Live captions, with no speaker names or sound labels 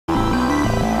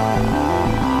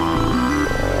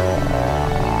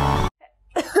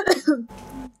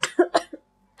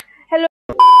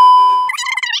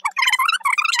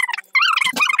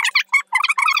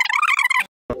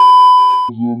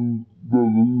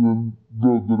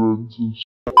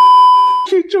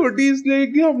छोटी इसलिए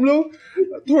कि हम लोग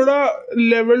थोड़ा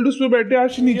लेवल उस पे बैठे,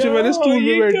 आज नीचे मैंने स्टूल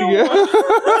में बैठ गया।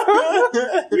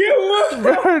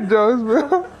 बैठ जाओ उसमें।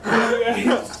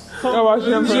 अब आज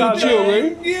हम नीचे हो गई।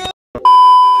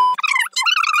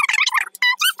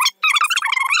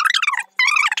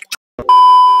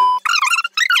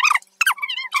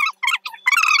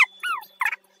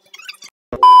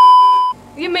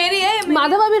 ये मेरी है,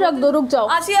 माधव अभी रख दो, रुक जाओ।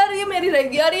 आशी यार ये मेरी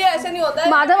रहेगी यार, ये ऐसे नहीं होता है।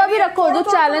 माधव अभी रखो, जो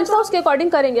चैलेंज था उसके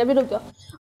अकॉर्डिंग करेंगे, अभी रुक जाओ।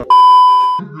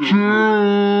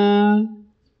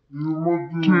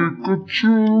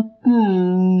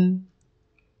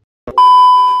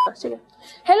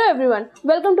 Hello everyone,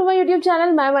 welcome to my YouTube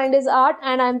channel my mind is art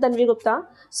and I am Tanvi Gupta.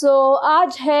 सो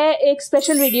आज है एक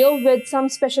special video with some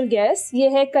special guest. ये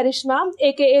है करिश्मा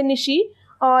AKA निशी,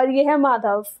 और ये है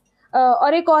माधव,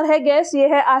 और एक और है गेस्ट, ये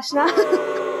है आशना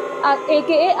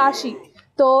AKA आशी।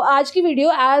 तो आज की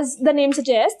video, as the name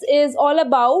suggest, is all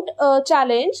about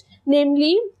challenge,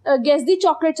 namely guess the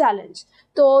chocolate challenge.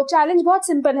 तो चैलेंज बहुत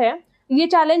सिंपल है। ये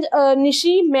चैलेंज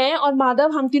निशी, मैं और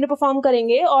माधव, हम तीनों परफॉर्म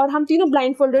करेंगे, और हम तीनों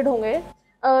ब्लाइंड फोल्डेड होंगे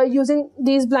यूजिंग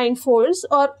दीज ब्लाइंड फोल्ड्स।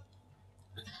 और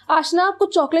आशना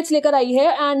कुछ चॉकलेट्स लेकर आई है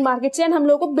एंड मार्केट से, एंड हम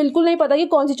लोगों को बिल्कुल नहीं पता कि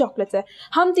कौन सी चॉकलेट्स है।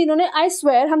 हम तीनों ने, आई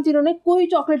स्वेयर, हम तीनों ने कोई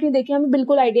चॉकलेट नहीं देखी, हमें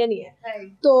बिल्कुल आइडिया नहीं है।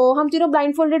 तो हम तीनों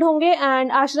ब्लाइंड फोल्डेड होंगे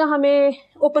एंड आशना हमें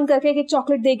ओपन करके एक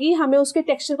चॉकलेट देगी, हमें उसके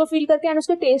टेक्सचर को फील करके एंड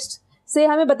उसके टेस्ट से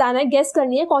हमें बताना है, गेस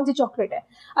करनी है कौन सी चॉकलेट है।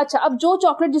 अच्छा, अब जो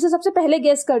चॉकलेट जिसे सबसे पहले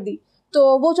गेस कर दी तो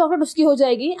वो चॉकलेट उसकी हो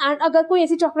जाएगी, एंड अगर कोई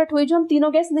ऐसी चॉकलेट हुई जो हम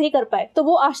तीनों गेस नहीं कर पाए तो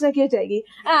वो आशना की हो जाएगी।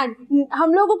 एंड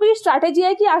हम लोगों को ये स्ट्रैटेजी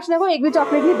है कि आशना को एक भी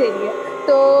चॉकलेट ही देनी है।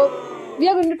 तो we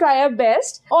are going to try our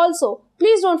best. Also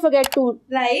please don't forget to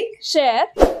like, share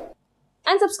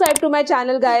and subscribe to my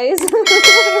channel guys.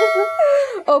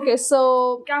 Okay,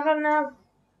 सो क्या करना है?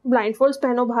 ब्लाइंड फोल्ड्स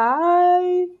पहनो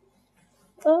भाई।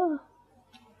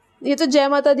 ये तो जय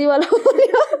माता दी वाला वो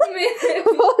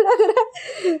लग रहा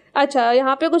है। अच्छा,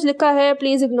 यहाँ पे कुछ लिखा है,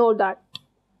 प्लीज इग्नोर दैट।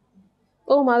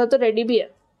 ओह, हमारा तो रेडी भी है।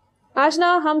 आज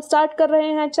ना हम स्टार्ट कर रहे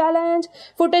हैं चैलेंज।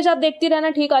 फुटेज आप देखती रहना,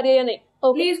 ठीक आ रही है या नहीं।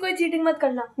 प्लीज कोई चीटिंग मत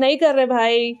करना। नहीं कर रहे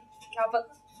भाई। क्या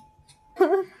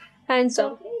पता। Hands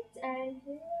up.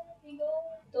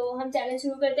 तो हम चैलेंज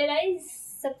शुरू करते हैं गाइस।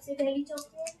 सबसे पहली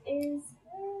चॉकलेट इज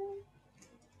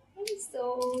so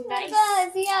nice।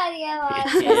 हंसी आ रही है आवाज।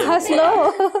 हंस लो।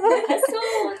 हंसो,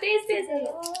 तेज तेज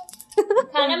हंसो।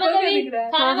 खाना मत अभी,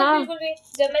 खाना मत बिल्कुल भी।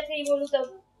 जब मैं 3 बोलूं तब।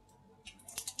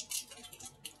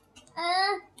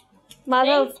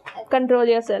 Madhav, control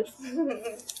yourself.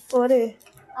 अरे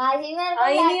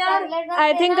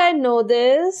I think I know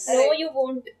this. No you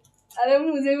won't. अरे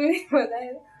मुझे भी नहीं पता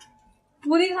है।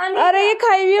 पूरी खानी। अरे ये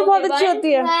खाई हुई है, बहुत अच्छी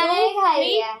होती है। मैंने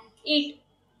खाई है। ईट।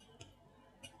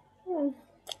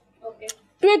 ओके।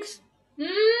 ट्विक्स।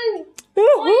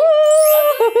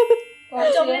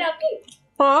 चॉकलेट आपकी?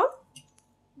 हाँ,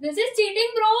 दिस इज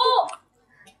चीटिंग ब्रो।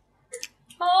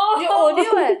 ये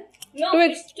ओरियो है।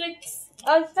 ट्विक्स।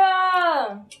 अच्छा,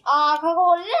 आँखें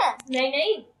खोल ले। नहीं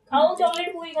नहीं, खाओ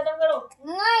चॉकलेट पूरी खत्म करो।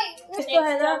 नहीं, तो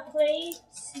है ना। थोड़ी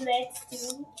सी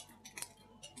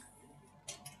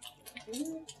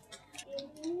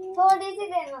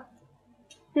देना।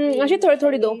 अच्छी थोड़ी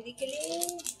थोड़ी दो।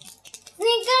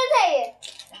 स्निकर्स है ये।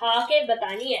 खा के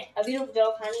बतानी है, अभी रुक जाओ,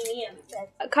 खानी नहीं है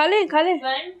अभी। खा ले खा ले।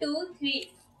 1 2 3।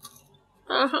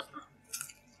 हाँ,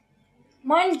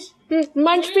 मंच।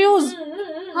 मंच फ्यूज।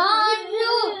 हाँ,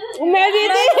 मैं दी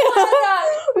थी।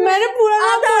 मैंने पूरा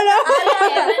ना बोला।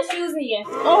 फ्यूज नहीं है।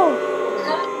 ओह,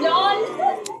 लॉल।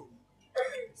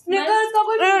 स्निकर्स का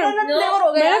कोई फ्लेवर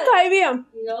हो गया। मैंने खाई भी है।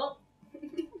 नो।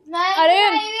 अरे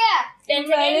 10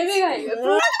 मैंने भी खाई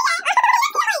है।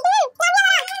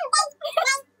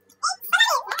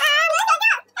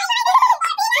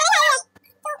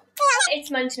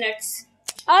 इट्स मंच नट्स।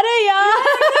 अरे यार,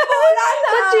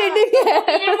 तो चीटिंग है।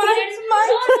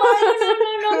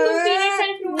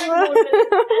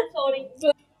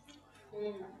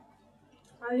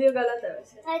 ये गलत है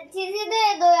वैसे। अच्छी सी दे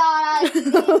दो यार।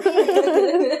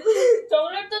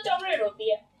 चॉकलेट तो चॉकलेट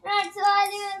होती है। नट्स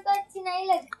वाली मेरे को अच्छी नहीं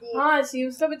लगती। हाँ सी,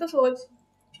 उसका भी तो सोच।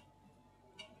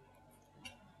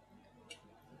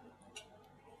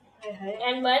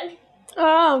 एंड 1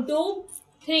 हाँ, 2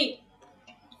 3।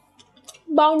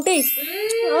 बाउंटी।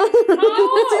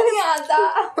 मुझे नहीं आता।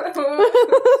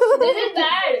 This is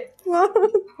bad.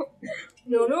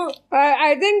 No.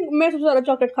 I think मैं सबसे ज्यादा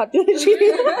चॉकलेट खाती हूँ।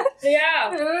 या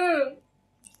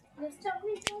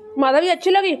माधव, ये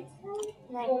अच्छी लगी। Oh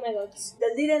my God.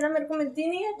 जल्दी देना, मेरे को मिलती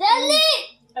नहीं है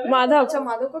जल्दी। माधव। अच्छा,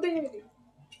 माधव को भी नहीं मिली।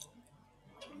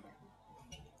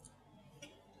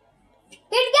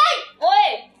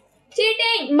 ओए,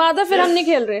 चीटिंग। माधव, फिर हम नहीं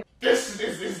खेल रहे। This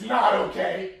is not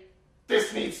okay. This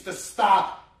needs to stop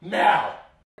now.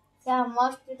 क्या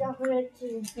मस्त चॉकलेट थी।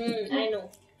 I know.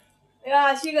 यार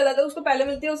आशी गलत है, उसको पहले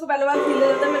मिलती है, उसको पहले बार फील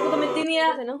जाता है, मेरे को तो मिलती नहीं है।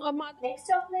 Next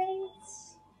chocolate.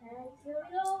 And here we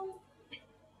go.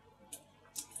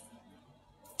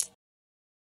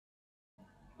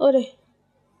 अरे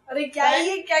अरे क्या है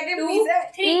ये, क्या क्या पीस है?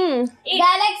 3, 8.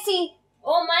 गैलेक्सी।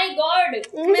 Oh my god.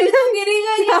 मेरी तो गिरी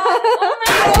गई यार।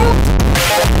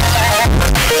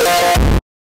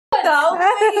 बताओ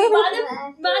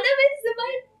माधव is the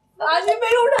one. आज भी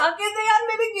मेरे उठा के दे यार,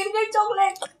 मेरी गिर गई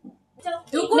चॉकलेट।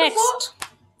 नेक्स्ट,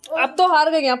 अब तो हार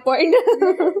गए आप पॉइंट।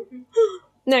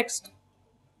 नेक्स्ट,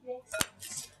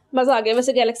 मजा आ गया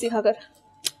वैसे गैलेक्सी खाकर।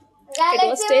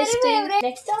 गैलेक्सी मेरी tasty. फेवरेट।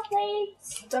 Next chocolate.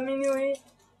 जमीनी हुई।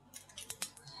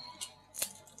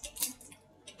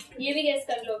 ये भी गेस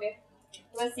कर लोगे,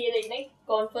 बस ये देखना है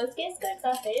कौन फर्स्ट गेस करता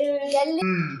है। जल्दी।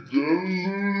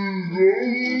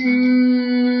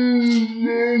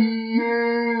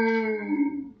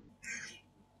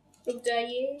 रुक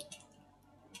जाइए।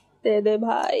 दे दे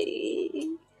भाई।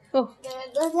 ओह,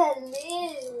 तो जल्दी।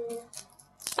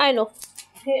 I know.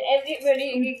 Everybody,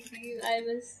 I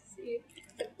must see.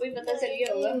 कोई पता चल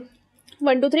गया होगा।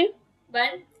 1 2 3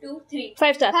 1 2 3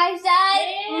 5 स्टार। 5 स्टार।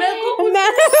 मेरे को सूंघते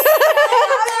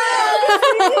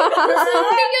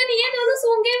क्यों नहीं है? दोनों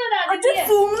सूंघ के बता देती अच्छा है।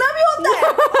 सूंघना भी होता है।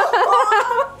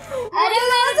 अरे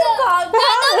मैं तो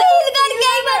फील करके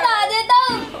ही बता देता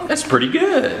हूँ। That's pretty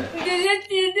good. ये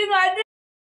चीटिंग आज।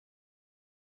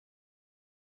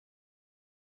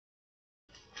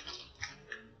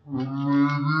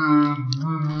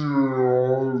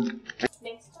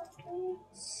 Next chocolate.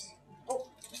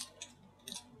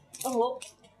 ओहो,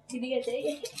 दीदी कैसे है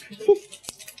ये?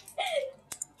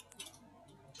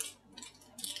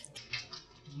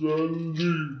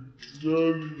 जल्दी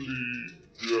जल्दी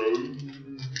जल्दी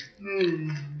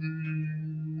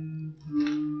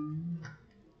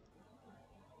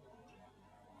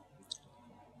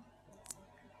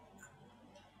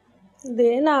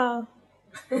देना।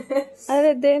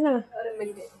 अरे देना। अरे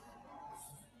मिल गए।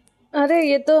 अरे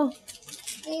ये तो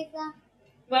ठीक है।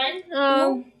 1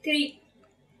 2 3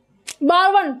 बार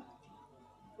 1।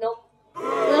 No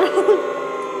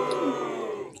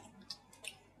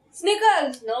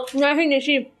sneakers. नो नहीं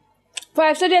निशी,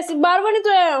 5 से जैसे बार 1 ही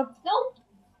तो है। नो।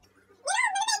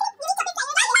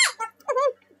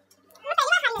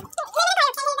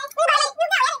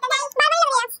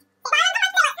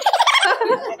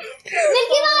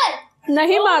 मिल्की बार।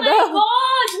 नहीं माधव,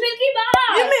 गॉड, मिल्की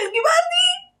बार। ये मिल्की बार थी।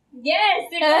 यस,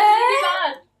 इट वाज मिल्की बार।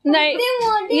 नहीं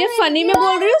ये फनी में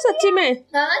बोल रही हूँ सच्ची में।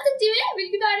 हाँ सच्ची में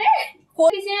मिल्की बार है।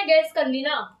 किसी ने गेस कर ली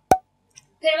ना,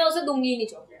 फिर मैं उसे दूंगी ही नहीं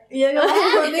चॉकलेट। ये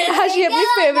आज ये अपनी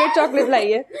फेवरेट चॉकलेट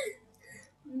लाई है।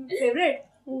 Favourite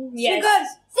yes, sneakers.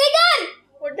 सिगर।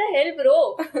 What the hell bro.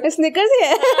 Sneakers ही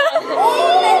है।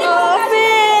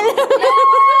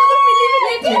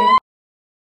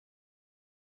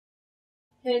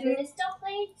 Here's your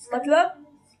chocolates. मतलब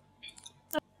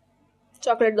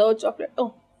चॉकलेट दो, chocolate. O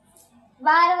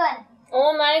bar 1।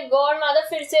 Oh my god, Madhav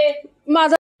फिर से।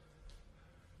 Madhav,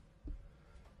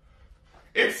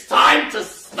 It's time to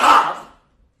stop.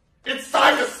 It's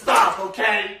time to stop,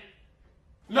 okay?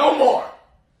 No more.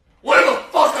 Where the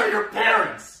fuck are your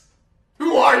parents? Who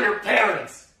are your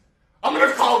parents? I'm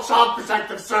gonna call Child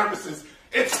Protective Services.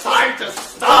 It's time to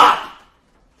stop.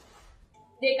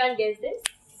 They can't guess this.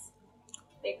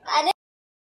 They can't.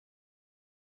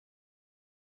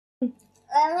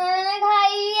 अरे मैंने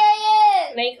खाई है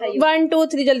ये। नहीं खाई। 1 2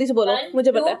 3 जल्दी से बोलो,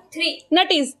 मुझे पता है। 1 2 3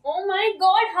 नटीज। Oh my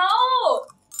god, how?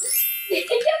 ये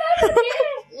क्या बात होती है?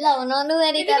 लो नोनू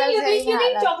मेरी तरफ से ही खा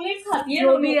लो। चॉकलेट खाती है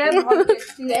जो भी है बहुत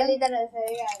टेस्टी है। मेरी तरफ से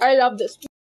ही खा लो। I love this.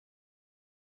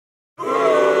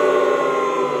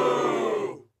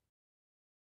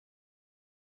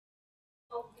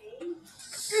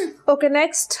 Okay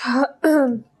next.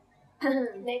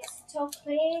 Next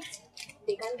chocolate.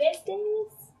 They can't guess this.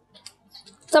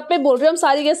 सब पे बोल रहे हो, हम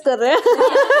सारी गेस कर रहे हैं।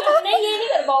 नहीं ये नहीं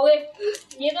कर पाओगे,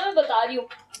 ये तो मैं बता रही हूँ।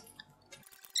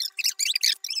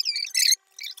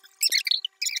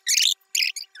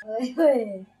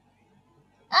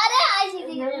 अरे आई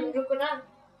सीधी। रुको ना।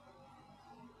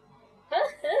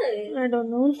 I don't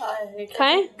know.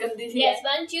 खाएं? गंदी सी। Yes,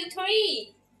 1 2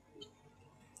 3.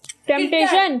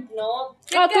 Temptation. No.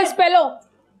 Okay स्पेलो।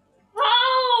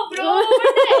 How, bro? What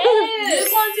the hell? ये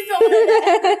कौन सी चॉकलेट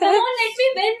है? Come on, let me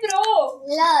win, bro.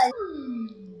 लो।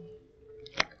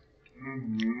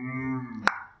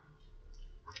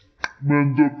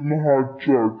 मैंने अपना हाथ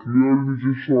चाट लिया और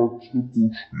नीचे शॉर्ट से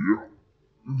पूछ लिया।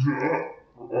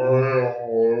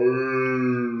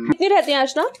 कितनी रहती हैं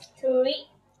आशना? 3.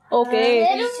 ओके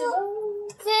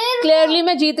क्लियरली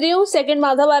मैं जीत रही हूँ। सेकंड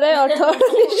माधव आ रहा है और थर्ड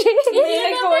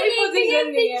मेरे कोई पोजीशन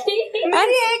नहीं है।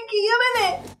 मेरी एक की है मैंने।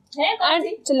 एंड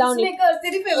चिल्लाओ नहीं। स्निकर्स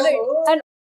तेरी फेवरेट।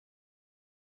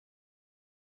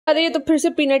 अरे ये तो फिर से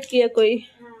पीनट की है कोई।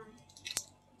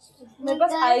 मेरे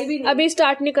पास आई भी नहीं। अभी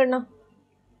स्टार्ट नहीं करना।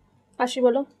 आशी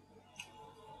बोलो।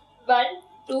 1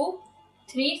 2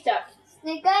 3 start.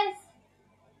 Sneakers.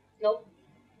 No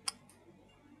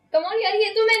come on यार, ये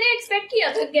तो मैंने एक्सपेक्ट किया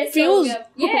था। Guess Fuse.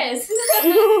 यस।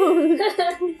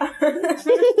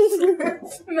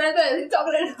 मैं तो ऐसी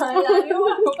चॉकलेट खाने जा रही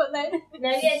हूँ, आपको पता है।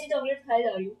 मैं भी ऐसी चॉकलेट खाए जा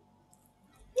रही हूँ।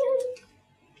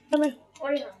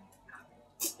 और यहाँ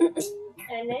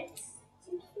and next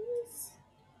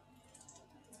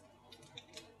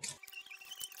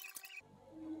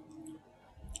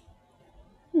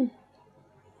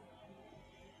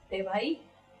भाई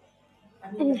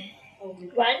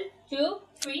 1 2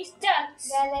 3 स्टार्ट।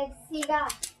 गैलेक्सी का।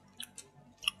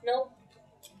 नो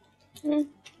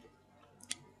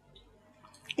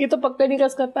ये तो पक्का नहीं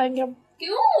गस कर पाएंगे हम।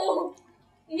 क्यों?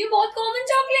 ये बहुत कॉमन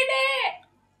चॉकलेट है।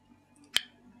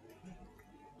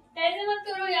 ऐसे मत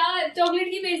करो यार, चॉकलेट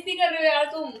की बेइज्जती कर रहे हो यार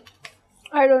तुम।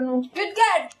 I don't know. Kit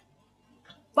Kat.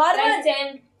 बारबन।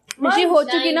 10 Nishi हो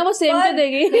चुकी ना, वो सेम पे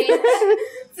देगी।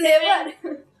 Flavour.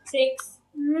 6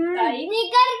 5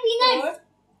 sneaker peanut.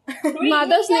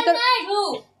 Madhav sneaker. 2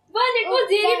 1 it was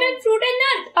dairy milk fruit and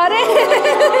nut. अरे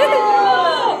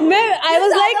मैं आई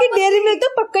वाज लाइक कि डेयरी मिल्क तो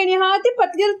पक्का ही नहीं। हाँ थी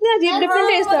पतली और इतना अजीब डिफरेंट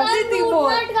टेस्ट था।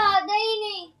 फ्रूट खाता ही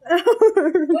नहीं।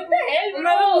 What the hell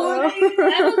bro?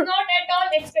 I was not at all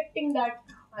expecting that.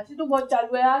 आशी तू बहुत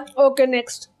चालू है यार। Okay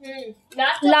next.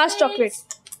 Last chocolate.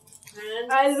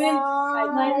 I'll win.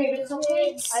 My favorite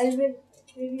chocolate. I'll win.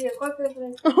 मेरी एक और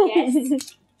फेवरेट।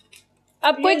 Yes.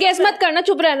 अब कोई गेस मत करना,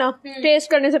 चुप रहना टेस्ट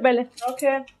करने से पहले।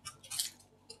 ओके।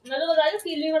 मैं तो बता रही हूँ,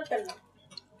 फील भी मत करना।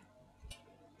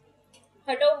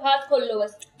 हटो, हाथ खोल लो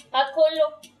बस। हाथ खोल लो।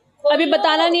 अभी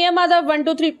बताना नहीं है माधव, 1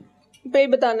 2 3 पे ही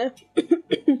बताना है।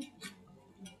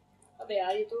 अबे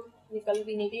यार ये तो निकल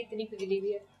भी नहीं रही, इतनी पिघली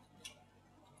भी है।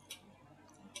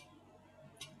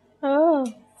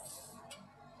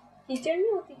 कीचड़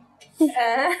नहीं होती।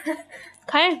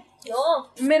 खाएं? नो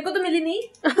मेरे को तो मिली नहीं।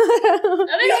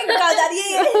 अबे कहाँ जा रही है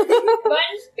ये?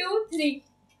 1 2 3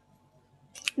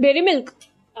 डेयरी मिल्क।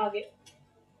 आगे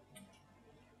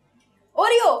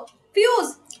ओरियो। फ्यूज।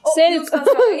 सिल्क।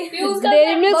 फ्यूज का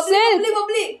dairy milk silk. Babli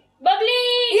Babli. Babli.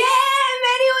 ये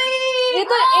मेरी हुई। ये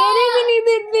तो एरी भी नहीं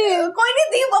देती। कोई नहीं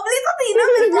थी, बबली तो थी ना,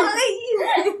 मेरे को आ गई।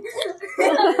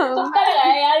 तुक्का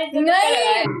लगाया यार, इसने तुक्का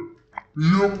लगाया।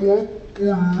 ये बहुत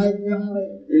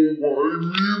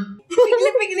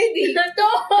पिघली पिघली थी।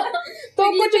 तो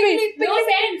कुछ भी। No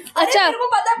sense. अच्छा मेरे को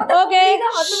पता है, पता है, ओके। पबली ना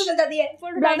हाथ में निकल जाती है।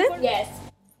 Done it? यस।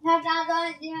 हटा दो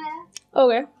जी मेरा।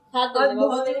 ओके। हाथ आज धो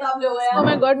बहुत खराब हो गया। ओह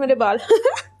माय गॉड मेरे बाल।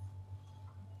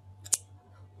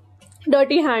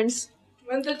 Dirty hands.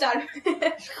 मैं तो चार।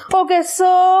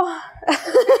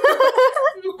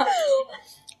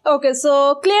 Okay, so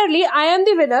clearly I am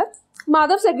the winner.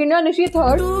 Madhav second और निशी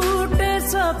third. टूटे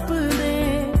सपने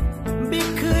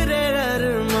बिखरे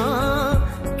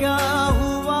अरमां क्या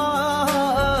हुआ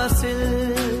हासिल।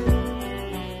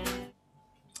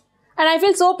 And I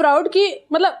feel so proud कि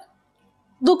मतलब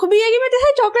दुख भी है कि मैं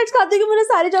तेरे चॉकलेट्स खाती हूँ, कि मुझे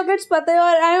सारी चॉकलेट्स पता है,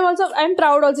 और आई एम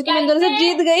प्राउड ऑल्सो कि मैं दोनों से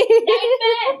जीत गई।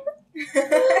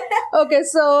 ओके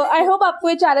सो आई होप आपको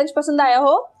ये चैलेंज पसंद आया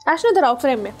हो। ऐश ने धराओ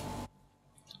फ्रेम में।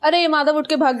 अरे ये माधव उठ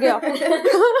के भाग गया।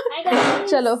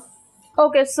 चलो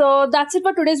okay so that's it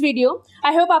for today's video.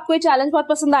 I hope आपको ये चैलेंज बहुत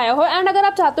पसंद आया हो, एंड अगर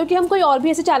आप चाहते हो कि हम कोई और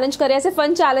भी ऐसे चैलेंज करें, ऐसे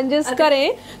फन चैलेंजेस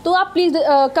करें, तो आप प्लीज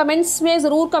कमेंट्स में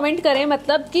जरूर कमेंट करें,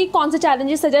 मतलब कि कौन से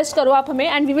चैलेंजेस सजेस्ट करो आप हमें,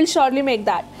 and we will surely make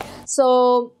that. So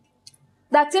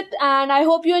that's it, and I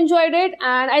hope you enjoyed it,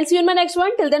 and I'll see you in my next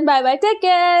one. Till then, bye bye, take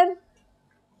care.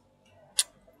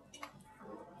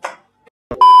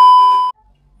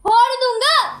 फोड़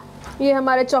दूंगा। ये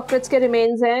हमारे chocolates के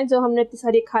remains हैं जो हमने इतनी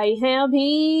सारी खाई हैं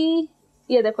अभी।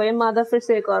 ये देखो, ये माधव फिर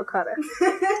से एक और खा रहा है।